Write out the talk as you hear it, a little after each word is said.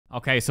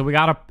Okay, so we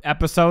got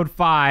episode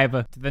 5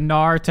 to the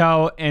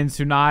Naruto and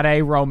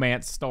Tsunade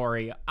romance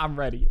story. I'm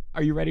ready.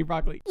 Are you ready,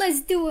 Broccoli?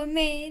 Let's do it,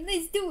 man.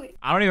 Let's do it.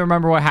 I don't even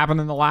remember what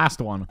happened in the last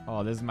one.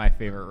 Oh, this is my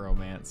favorite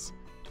romance.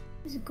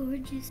 It's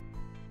gorgeous.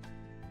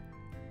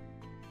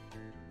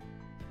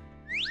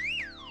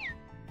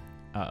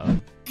 Uh-oh.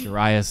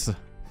 Jiraiya's...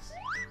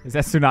 Is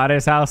that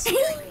Tsunade's house?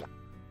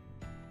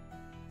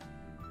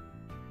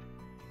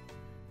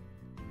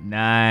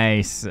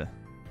 Nice. Yeah.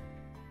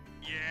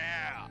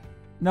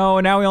 No,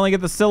 now we only get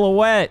the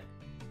silhouette.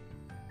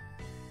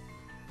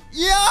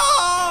 Yo!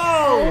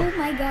 Oh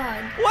my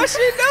god. What's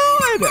she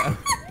doing?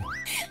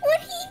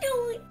 What he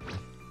doing?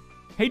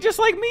 Hey, just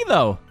like me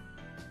though.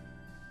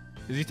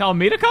 Is he telling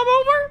me to come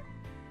over?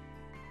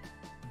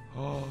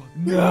 Oh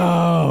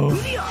no.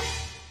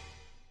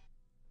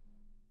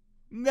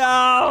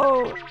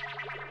 No.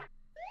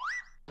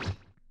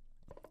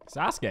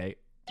 Sasuke.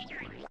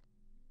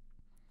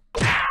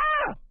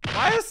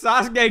 Why is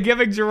Sasuke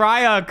giving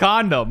Jiraiya a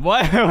condom?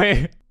 What?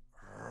 Wait.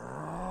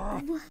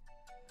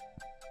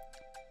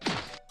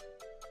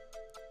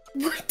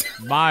 What?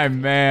 My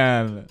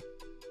man.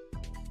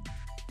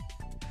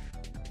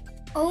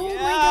 Oh my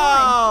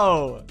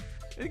god.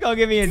 He's gonna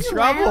get me in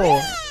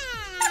trouble.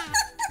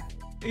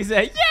 He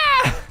said,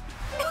 yeah.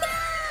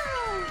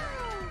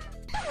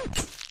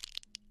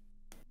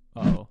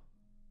 Uh-oh.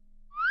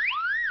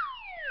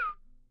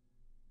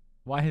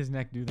 Why his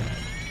neck do that?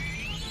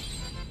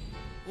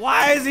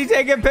 Why is he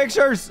taking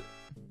pictures?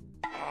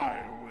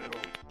 I will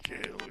kill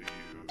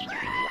you.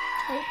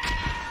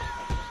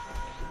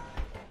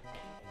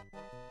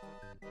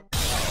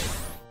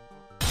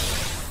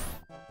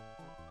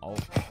 Oh.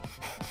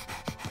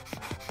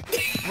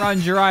 Run,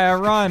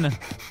 Jiraiya, run.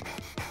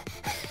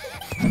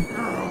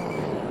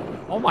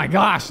 Oh my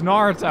gosh,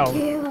 Naruto.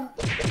 Yeah.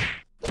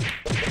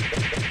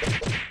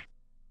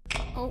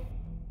 Oh.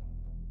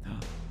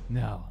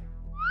 No.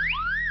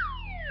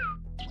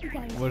 You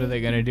guys. What are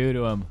they gonna do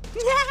to him?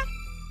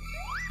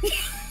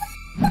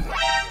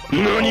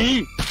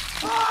 NANI?!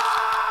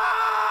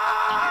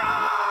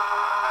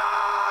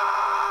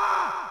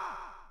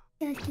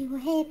 Sasuke,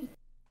 what happened?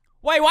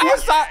 Wait, why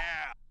is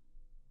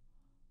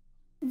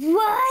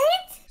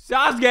What?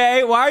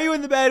 Sasuke, why are you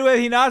in the bed with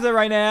Hinata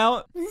right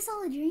now? Was this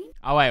all a dream?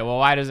 Oh wait, well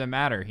why does it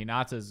matter?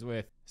 Hinata's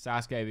with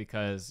Sasuke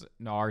because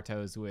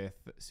Naruto's with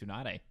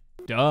Tsunade.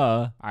 Duh.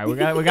 All right, we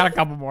got a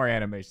couple more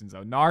animations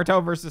though.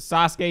 Naruto versus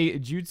Sasuke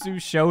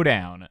Jutsu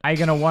Showdown. How you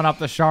gonna one up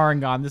the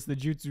Sharingan? This is the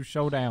Jutsu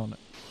Showdown.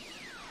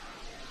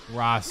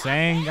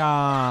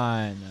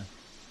 Rasengan.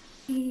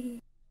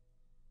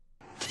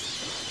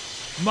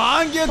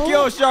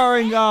 Mangekyo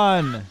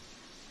Sharingan.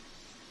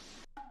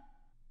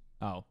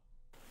 Oh.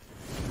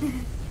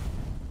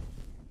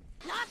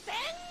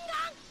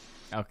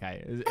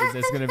 Okay, is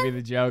this gonna be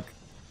the joke?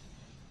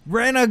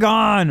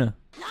 Renegon.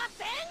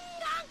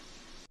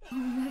 Oh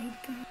my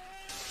god.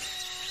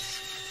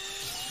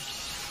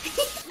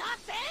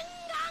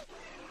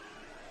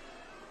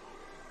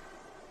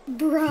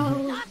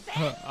 Bro.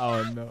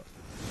 Oh no.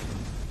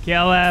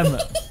 Kill him.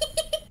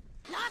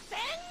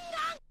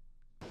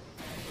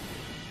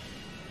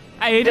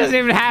 Hey, he doesn't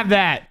even have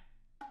that.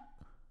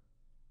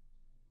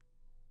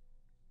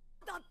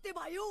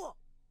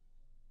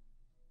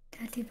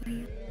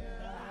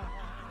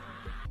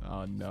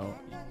 Oh no.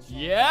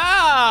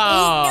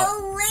 Yeah.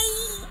 No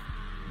way.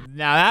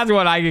 Now that's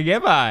what I could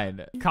get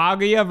behind.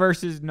 Kaguya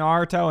versus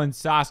Naruto and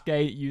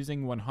Sasuke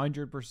using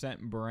 100%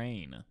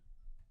 brain.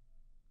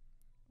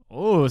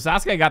 Oh,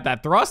 Sasuke got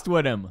that thrust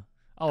with him.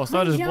 Oh,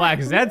 so does Black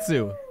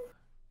Zetsu.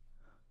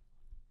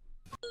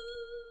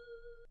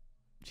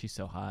 She's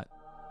so hot.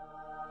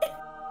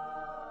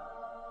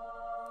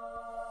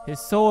 His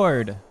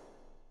sword.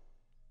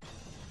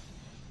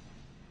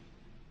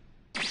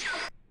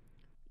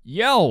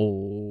 Yo.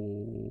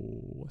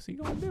 What's he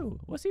gonna do?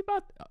 What's he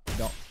about to...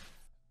 no.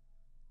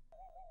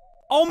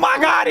 Oh my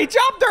god, he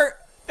jumped her!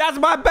 That's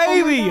my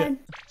baby! Oh my god.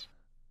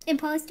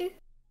 Imposter?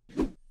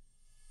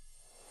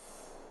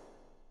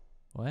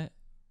 What?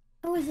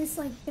 Oh, is this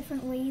like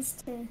different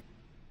ways to...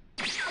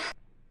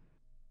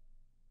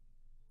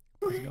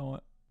 Where's he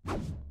going?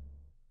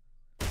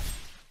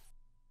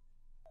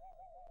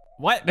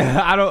 What?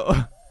 I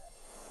don't...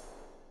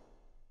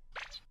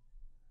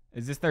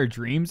 Is this their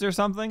dreams or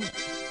something?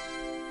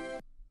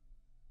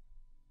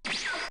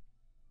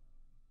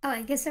 Oh,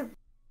 I guess they're...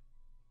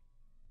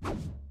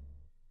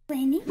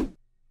 planning?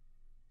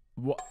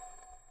 What?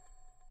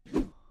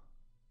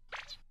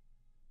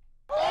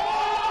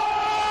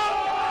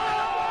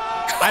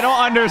 I don't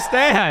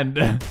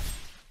understand.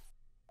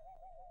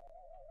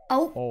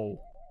 Oh. Oh.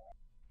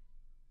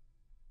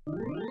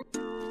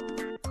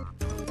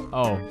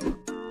 Oh.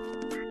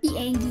 He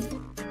angry.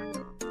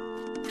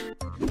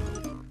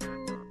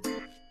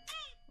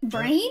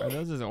 Brain? Are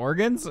those his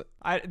organs?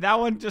 That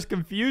one just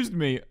confused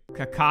me.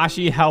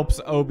 Kakashi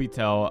helps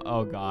Obito.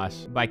 Oh gosh.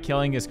 By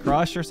killing his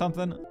crush or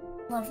something?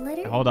 Love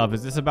letter? Hold up.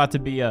 Is this about to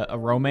be a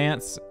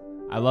romance?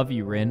 I love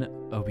you, Rin.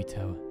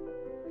 Obito.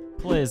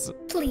 Please.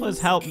 Please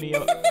help me.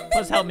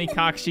 Please help me,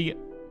 Kakashi.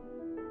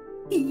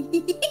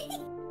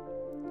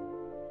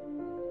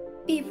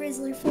 Be a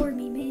Rizzler for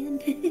me, man.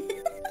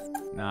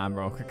 Nah,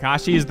 bro.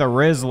 Kakashi is the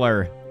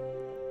Rizzler.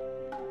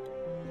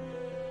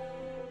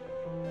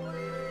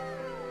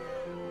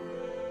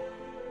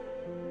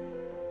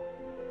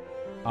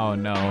 Oh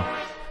no.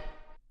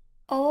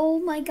 Oh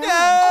my god. No!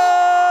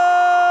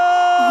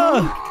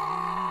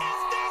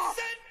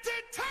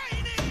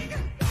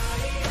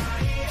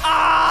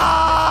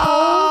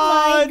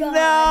 Oh my god.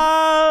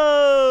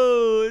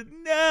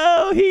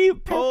 No! He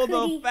pulled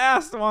could a he?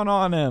 fast one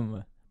on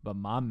him. But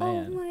my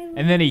man. my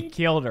And then he lord.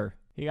 killed her.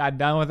 He got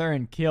done with her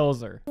and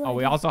kills her. Oh,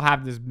 we also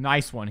have this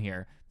nice one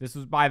here. This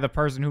was by the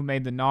person who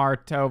made the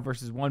Naruto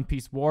versus One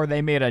Piece War.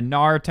 They made a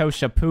Naruto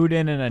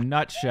Shippuden in a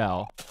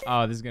nutshell.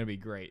 Oh, this is going to be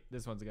great.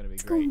 This one's going to be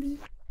great.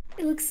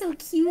 It looks so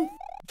cute.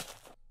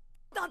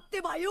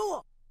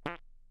 Datebayo.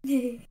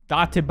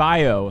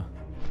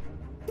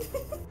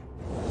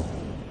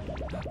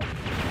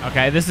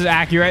 Okay, this is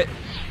accurate.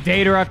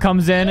 Datara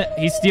comes in.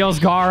 He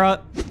steals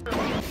Gaara.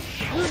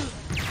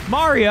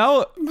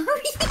 Mario.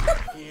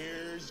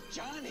 Here's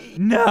Johnny.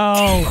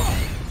 No.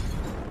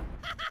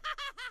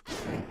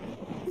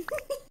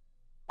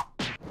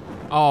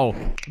 Oh,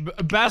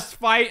 best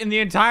fight in the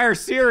entire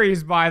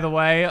series, by the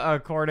way,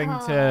 according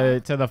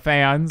to the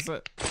fans.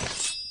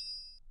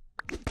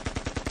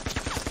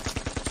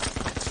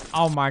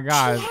 Oh my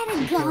god. He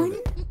had a gun?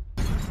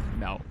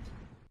 No.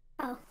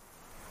 Oh.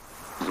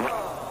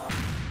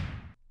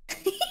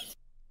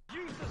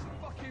 Useless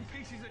fucking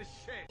pieces of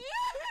shit.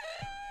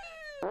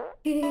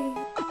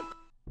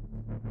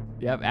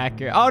 Yep,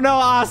 accurate. Oh no,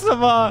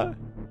 Asuma!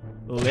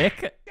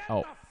 Lick?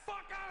 Oh.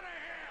 Fuck out of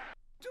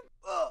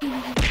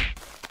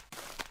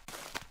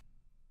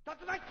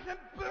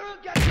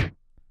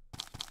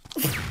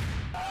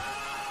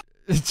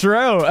here.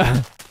 True.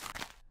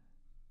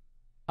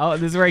 Oh,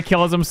 this is where he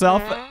kills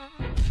himself.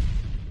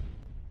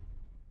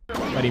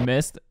 But he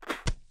missed.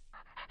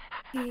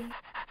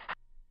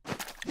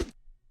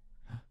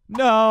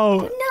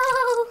 No!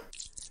 No!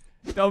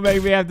 Don't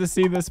make me have to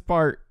see this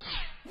part.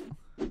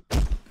 No!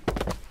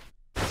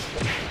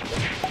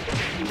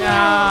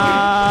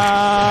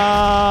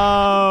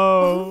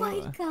 Oh my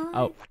god.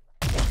 Oh.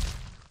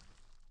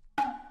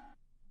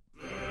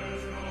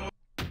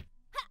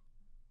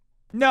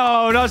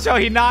 No, don't show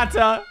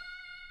Hinata.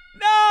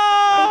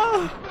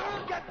 No!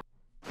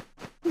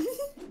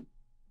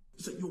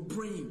 It's like your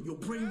brain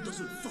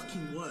doesn't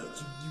fucking work,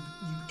 you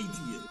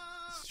idiot.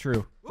 It's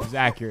true. It's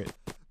accurate.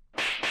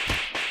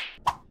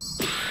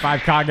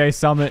 5 Kage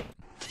Summit.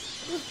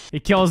 He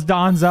kills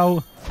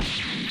Danzo.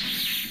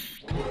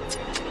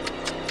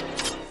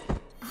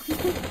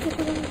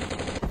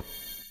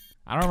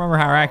 I don't remember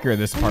how accurate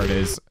this part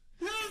is.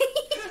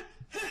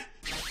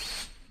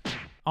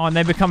 Oh, and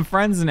they become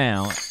friends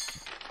now.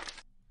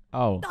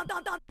 Oh,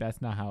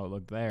 that's not how it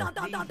looked there.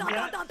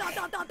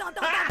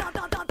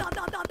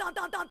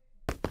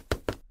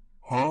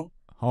 Huh?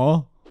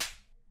 Huh?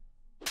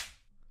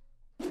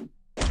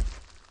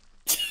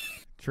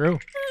 True.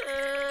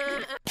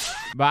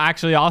 But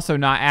actually also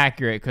not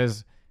accurate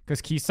because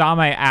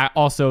Kisame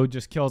also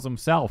just kills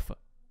himself.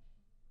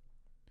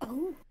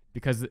 Oh.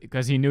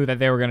 Because he knew that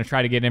they were going to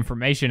try to get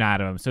information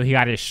out of him. So he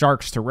got his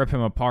sharks to rip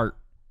him apart.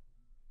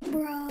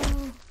 Bro.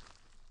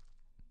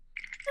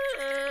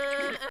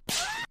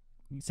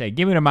 He said,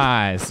 give me them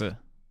eyes.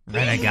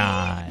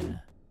 Renegon.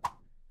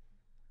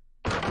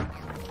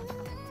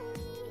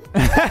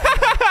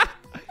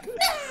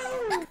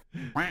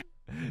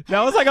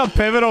 That was like a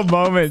pivotal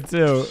moment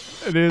too.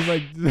 And he was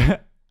like,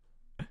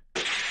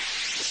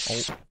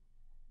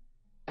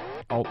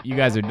 oh, you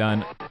guys are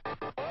done.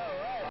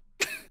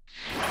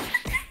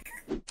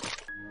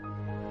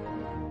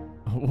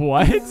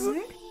 What?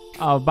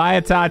 Oh, bye,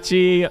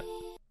 Itachi.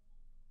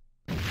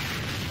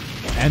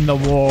 End the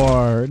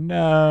war.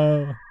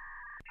 No.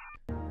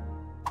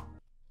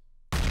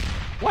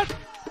 What?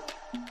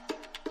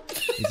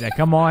 He said,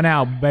 come on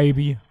out,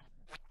 baby.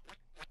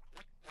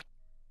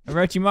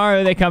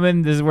 Orochimaru, they come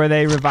in. This is where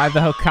they revive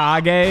the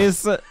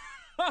Hokages.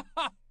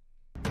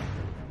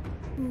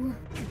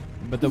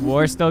 But the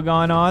war's still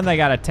going on. They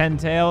got a 10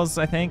 tails,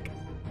 I think.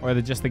 Or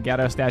just the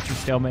ghetto statue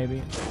still,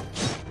 maybe.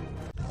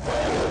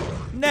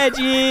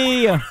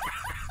 Neji!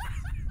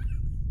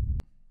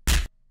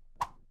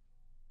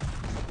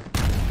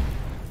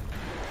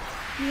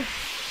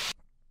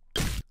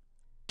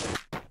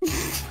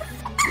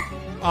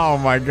 Oh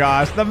my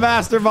gosh, the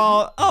Master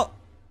Ball. Oh.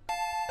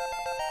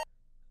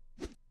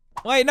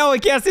 Wait, no, we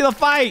can't see the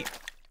fight.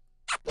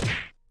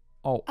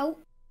 Oh. Oh.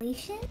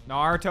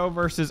 Naruto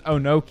versus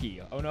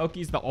Onoki.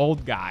 Onoki's the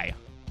old guy.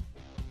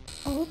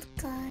 Old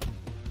god.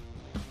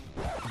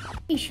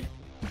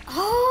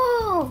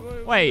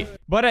 Oh! Wait,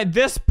 but at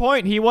this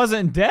point, he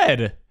wasn't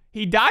dead.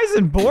 He dies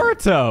in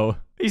Boruto.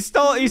 He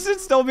should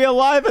still be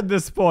alive at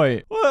this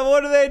point.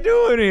 What are they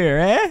doing here,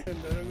 eh?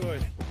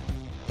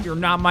 You're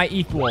not my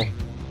equal.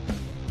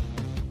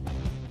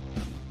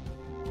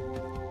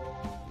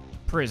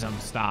 Prism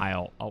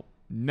style. Oh,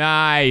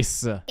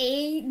 nice.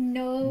 Ain't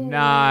no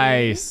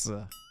Nice.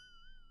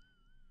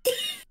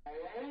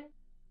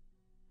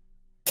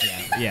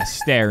 Yeah,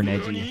 stare,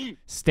 Neji.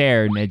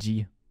 Stare,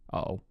 Neji.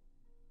 Uh-oh.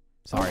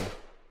 Sorry.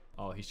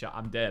 Oh, he shot.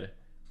 I'm dead.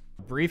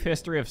 Brief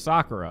history of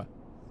Sakura.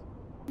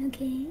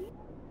 Okay.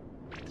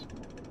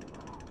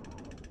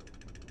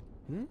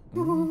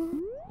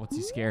 What's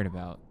he scared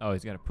about? Oh,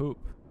 he's got to poop.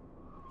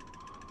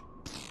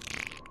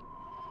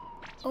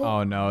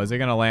 Oh no, is it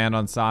gonna land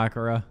on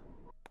Sakura?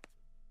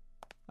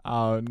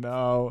 Oh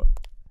no.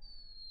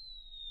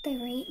 There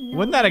ain't no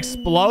Wouldn't that way.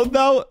 explode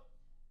though?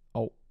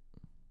 Oh.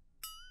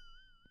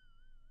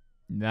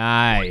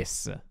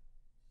 Nice.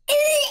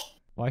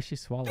 Why she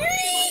swallow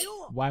it?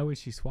 Why would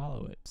she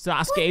swallow it?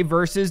 Sasuke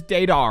versus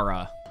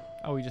Deidara.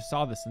 Oh, we just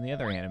saw this in the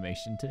other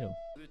animation too.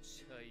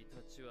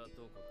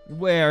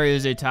 Where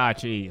is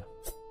Itachi?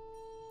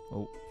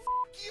 Oh.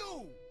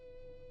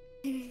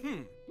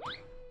 You!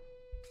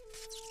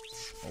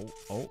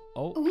 Oh.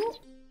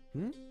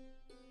 Ooh.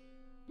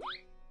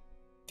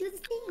 Do the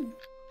thing.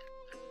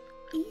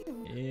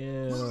 Ew.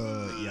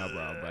 Ew. Yeah,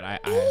 bro,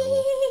 but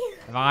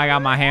if I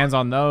got my hands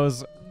on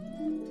those,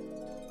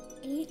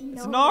 Ain't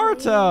it's no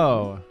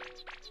Naruto.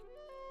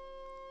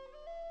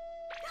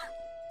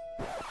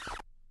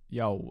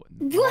 Yo,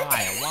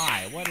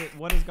 why?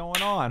 What is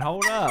going on?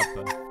 Hold up.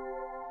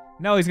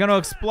 No, he's gonna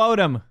explode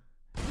him.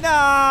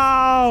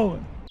 No!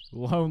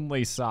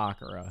 Lonely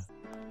Sakura.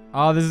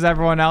 Oh, this is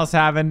everyone else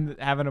having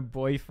a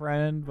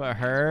boyfriend but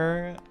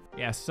her?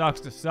 Yeah, sucks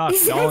to suck,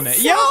 don't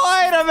it? Yo,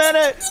 wait a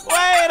minute!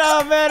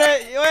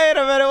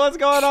 What's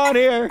going on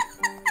here?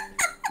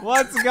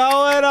 What's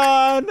going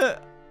on?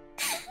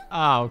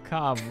 Oh,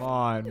 come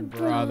on,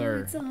 brother.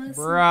 it's awesome.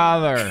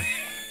 Brother.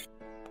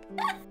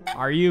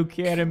 Are you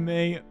kidding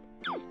me?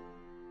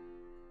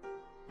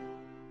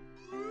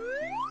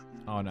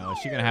 Oh no, is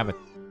she gonna have a...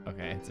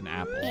 Okay, it's an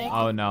apple.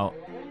 Oh no.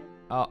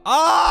 Oh.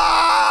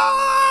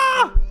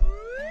 Ah!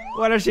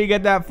 What does she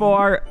get that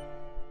for?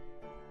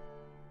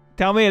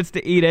 Tell me it's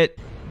to eat it.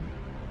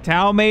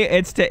 Tell me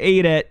it's to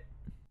eat it.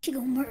 She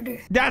gonna murder.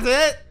 That's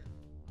it?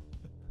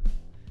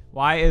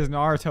 Why is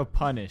Naruto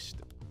punished?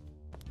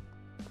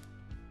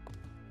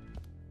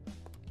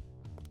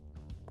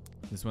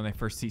 This is when they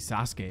first see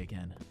Sasuke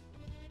again.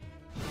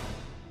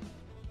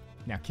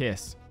 Now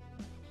kiss.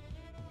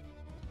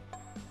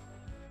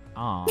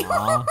 Aww.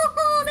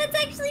 Oh, that's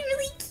actually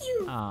really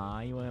cute. Aw,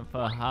 you went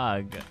for a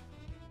hug.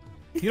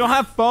 You don't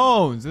have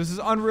phones. This is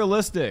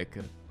unrealistic.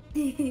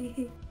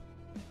 Huga.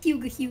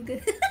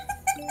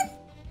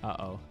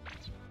 Uh-oh.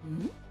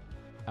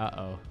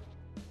 Uh-oh.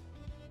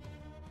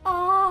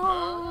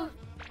 Oh,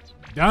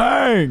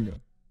 Dang!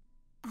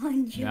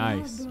 on job,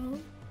 Nice. bro.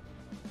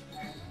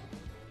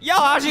 Yo,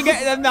 how she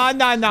get...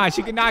 No.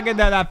 She cannot get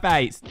that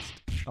face.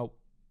 Oh.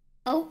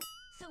 Oh,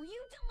 So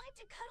you don't like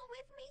to cuddle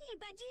with me,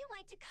 but do you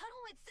like to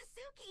cuddle with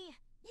Sasuke?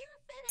 You're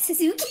finished.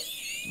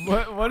 Suzuki.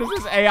 What is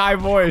this AI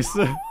voice?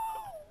 I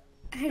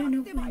don't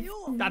know. If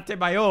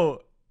Datebayo.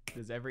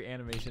 Does every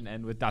animation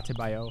end with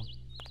Datebayo?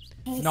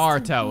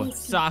 Naruto,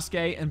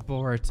 Sasuke, and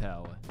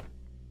Boruto.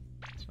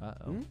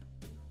 Uh-oh.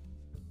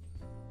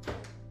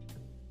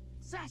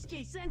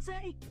 Sasuke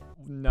Sensei?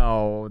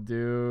 No,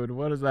 dude.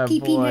 What is that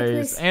Pee-pee voice?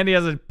 necklace. And he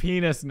has a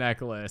penis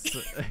necklace.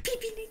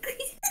 Pee-pee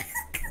necklace.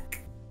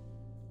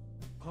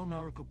 Oh,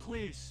 Naruto,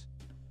 please.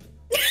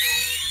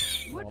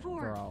 What Oh,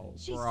 for? bro,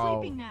 She's bro.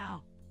 sleeping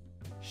now.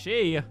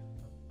 She?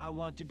 I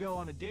want to go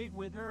on a date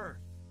with her.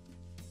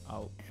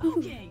 Oh.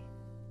 Okay.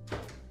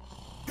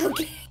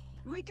 Okay.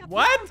 Wake up,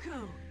 What?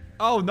 Naruto.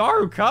 Oh,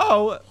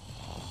 Naruto?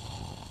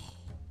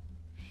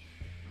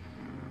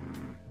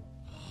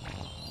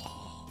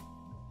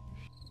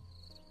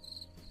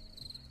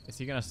 Is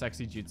he gonna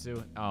sexy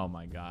jutsu? Oh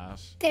my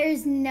gosh.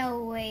 There's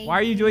no way. Why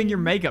are you doing your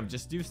makeup?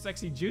 Just do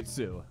sexy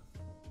jutsu.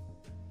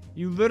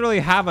 You literally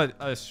have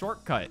a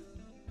shortcut.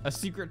 A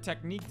secret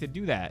technique to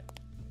do that.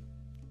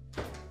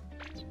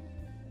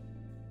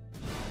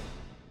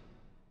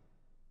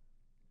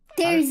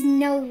 There's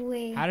no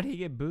way. How did he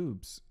get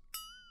boobs?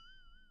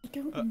 I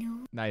don't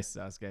know. Nice,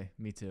 Sasuke.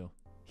 Me too.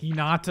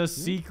 Hinata's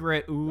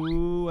secret.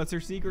 Ooh, what's her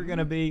secret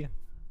gonna be?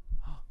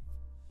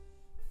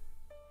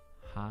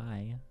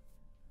 Hi.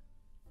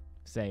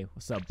 Say,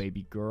 what's up,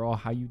 baby girl?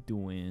 How you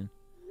doing?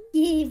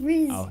 Yeah,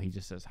 Riz. Oh, he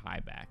just says hi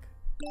back.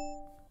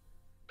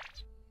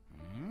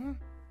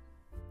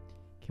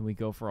 Can we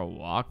go for a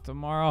walk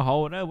tomorrow?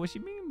 Hold up. What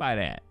you mean by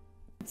that?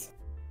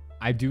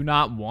 I do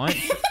not want.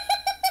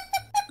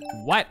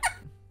 What?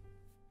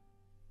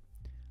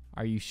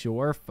 Are you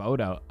sure?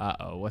 Photo.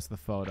 Uh-oh. What's the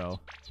photo?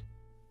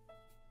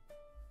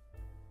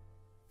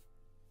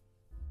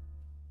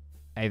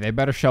 Hey, they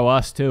better show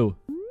us too.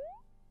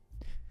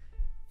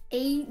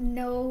 Ain't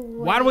no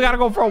way. Why do we gotta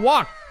go for a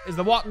walk? Is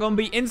the walk gonna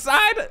be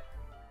inside?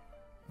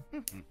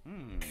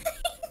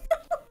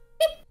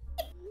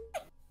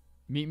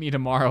 Meet me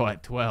tomorrow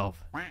at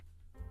 12.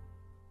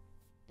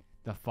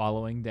 The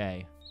following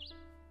day.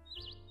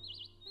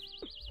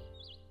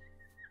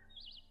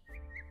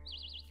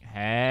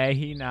 Hey,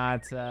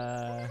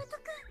 Hinata.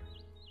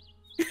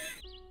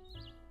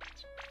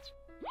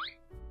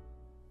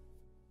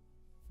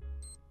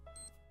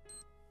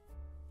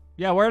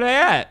 Yeah, where they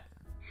at?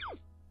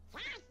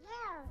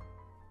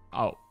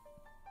 Oh.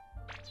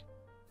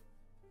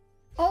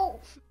 Oh.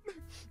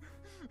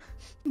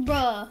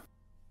 Bruh.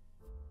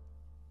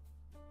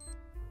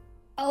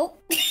 Oh.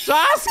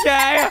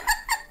 Sasuke!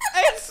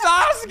 It's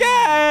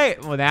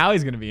Sasuke! Well, now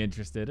he's gonna be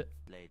interested.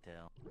 Later.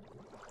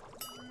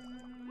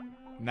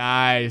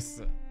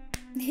 Nice.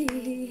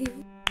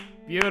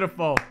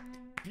 Beautiful.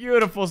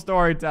 Beautiful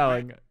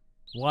storytelling.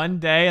 One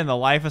day in the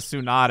life of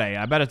Tsunade.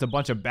 I bet it's a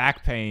bunch of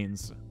back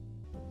pains.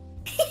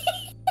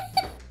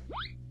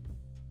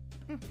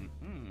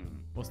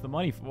 What's the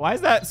money for? Why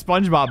is that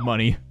SpongeBob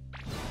money?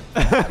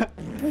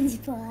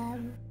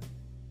 SpongeBob.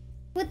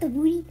 What the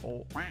booty?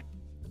 Oh.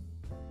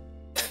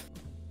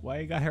 Why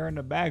you got her in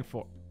the bag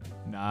for?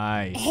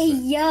 Nice. Hey,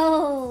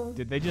 yo.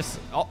 Did they just...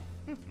 Oh.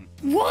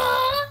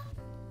 What?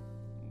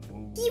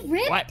 He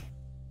ripped? What?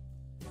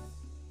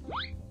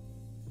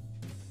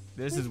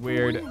 This is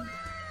weird. Come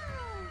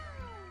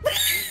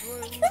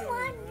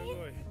on,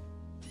 man.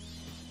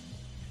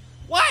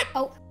 What?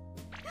 Oh.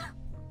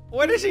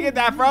 Where did she get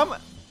that from?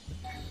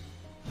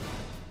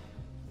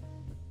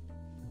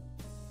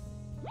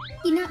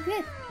 He not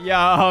ripped.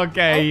 Yeah,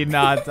 okay,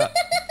 not.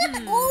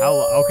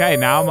 Oh. Okay,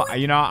 now I'm,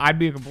 you know, I'd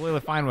be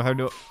completely fine with her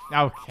doing.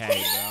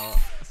 Okay, bro.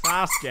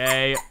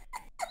 Sasuke.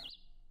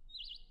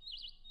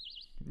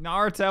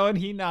 Naruto and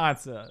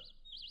Hinata.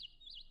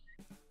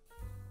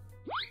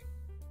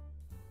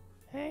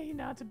 Hey,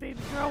 Hinata, baby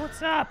girl,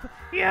 what's up?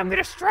 Yeah, I'm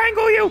gonna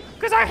strangle you,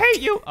 because I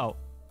hate you. Oh.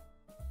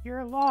 You're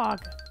a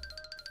log.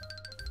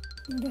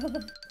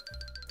 Bruh.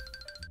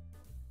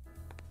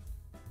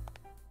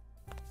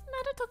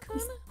 Naruto-kun,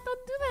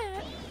 don't do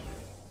that.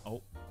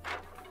 Oh.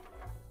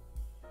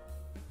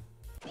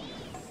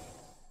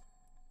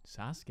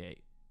 Sasuke.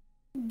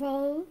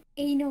 Bro,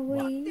 ain't no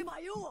way.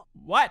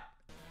 What?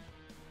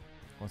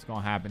 What's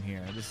gonna happen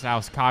here? This is how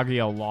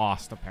Kaguya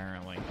lost,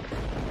 apparently.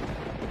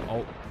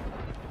 Oh.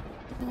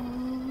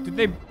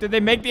 Did they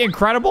make the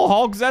Incredible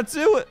Hulk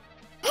Zetsu?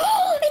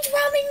 It's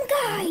Ramen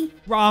Guy.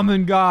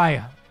 Ramen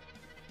guy.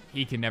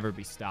 He can never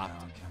be stopped. I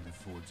can't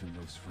afford to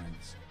lose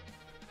friends.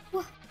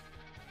 What?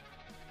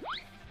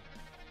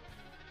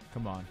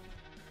 Come on.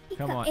 He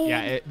Come got on.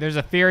 Yeah, aimed. there's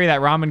a theory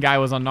that Ramen guy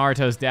was on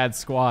Naruto's dad's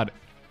squad.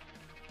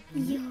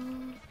 Yo.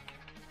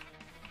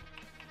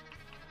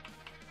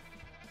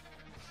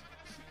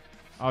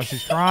 Oh,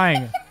 she's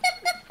crying.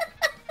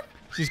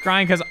 She's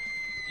crying because...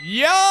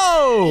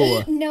 Yo!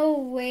 Ain't no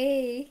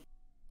way.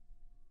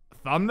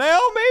 Thumbnail,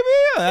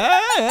 maybe?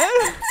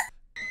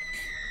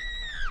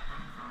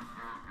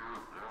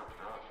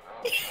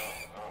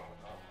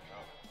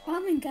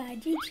 Ramen Guy,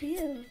 G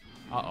chill.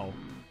 Uh-oh.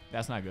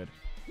 That's not good.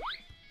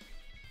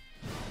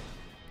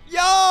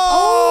 Yo!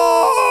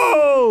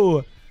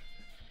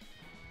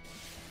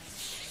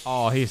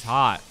 Oh, he's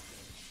hot.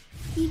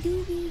 He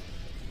do be.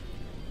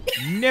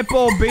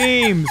 Nipple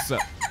beams.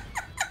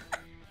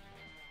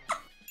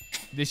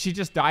 Did she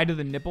just die to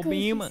the nipple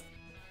beam?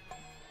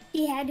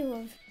 He had to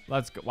have.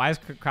 Let's go. Why is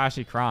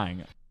Kakashi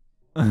crying?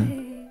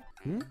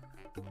 Naruto.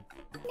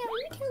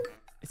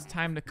 It's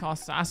time to call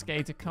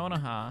Sasuke to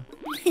Konoha.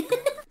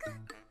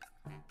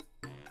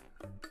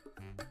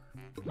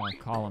 Oh,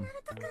 call him.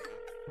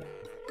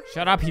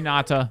 Shut up,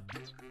 Hinata.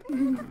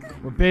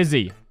 We're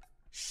busy.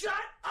 Shut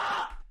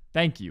up!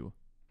 Thank you.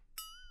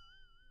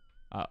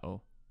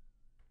 Uh-oh.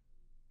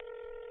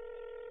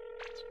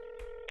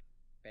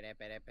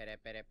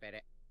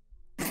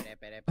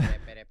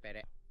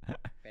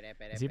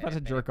 Is he about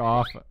to jerk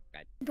off?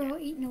 Bro,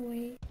 ain't no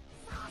way.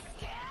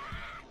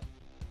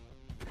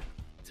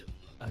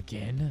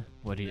 Again?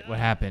 What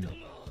happened?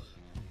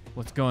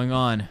 What's going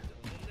on?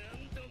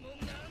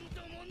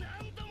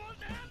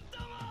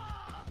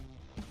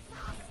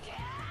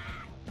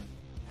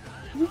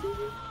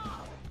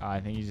 I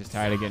think he's just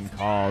tired of getting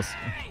calls.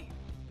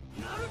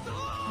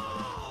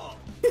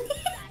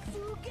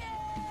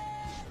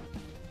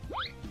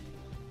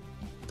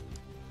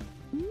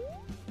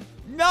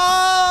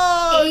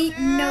 No! Ain't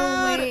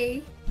no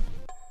way.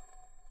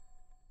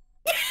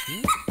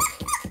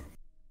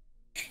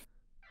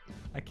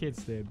 I can't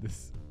stand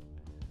this.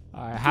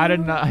 Alright, how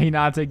did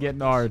Hinata get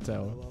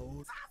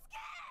Naruto?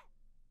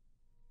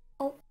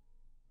 Oh.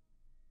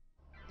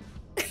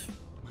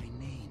 My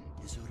name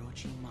is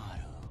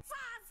Orochimaru.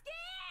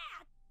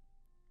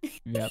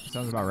 Yep,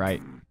 sounds about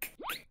right.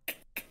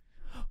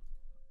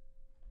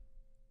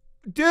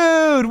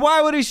 Dude,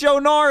 why would he show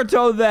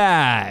Naruto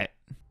that?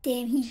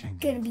 Damn, he's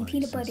gonna be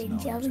peanut butter and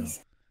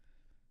jellies.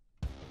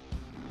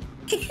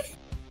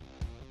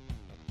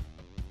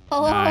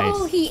 Oh,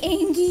 Nice. he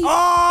angry.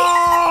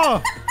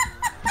 Oh!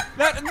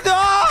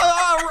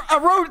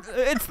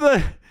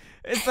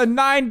 It's the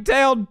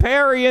nine-tailed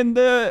Perry and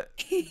the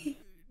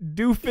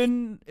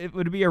doofin. It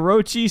would be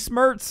Orochi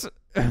Smirts.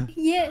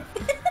 Yeah.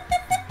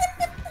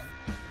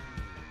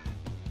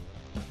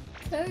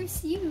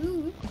 Curse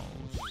you. Oh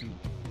shoot!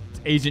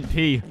 It's Agent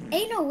P.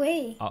 Ain't no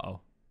way. Uh-oh.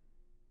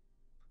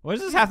 What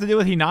does this have to do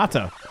with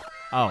Hinata?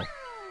 Oh.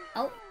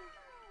 Oh.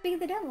 Speak of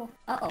the devil.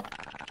 Uh-oh.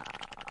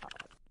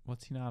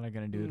 What's Hinata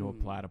gonna do to a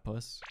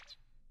platypus?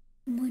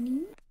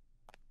 Money.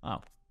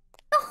 Oh.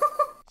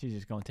 She's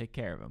just gonna take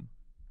care of him.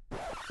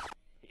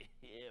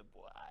 Yeah,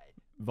 boy.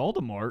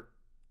 Voldemort?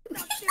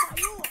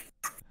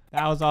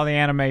 That was all the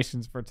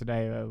animations for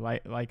today.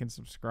 Like and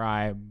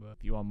subscribe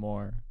if you want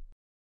more.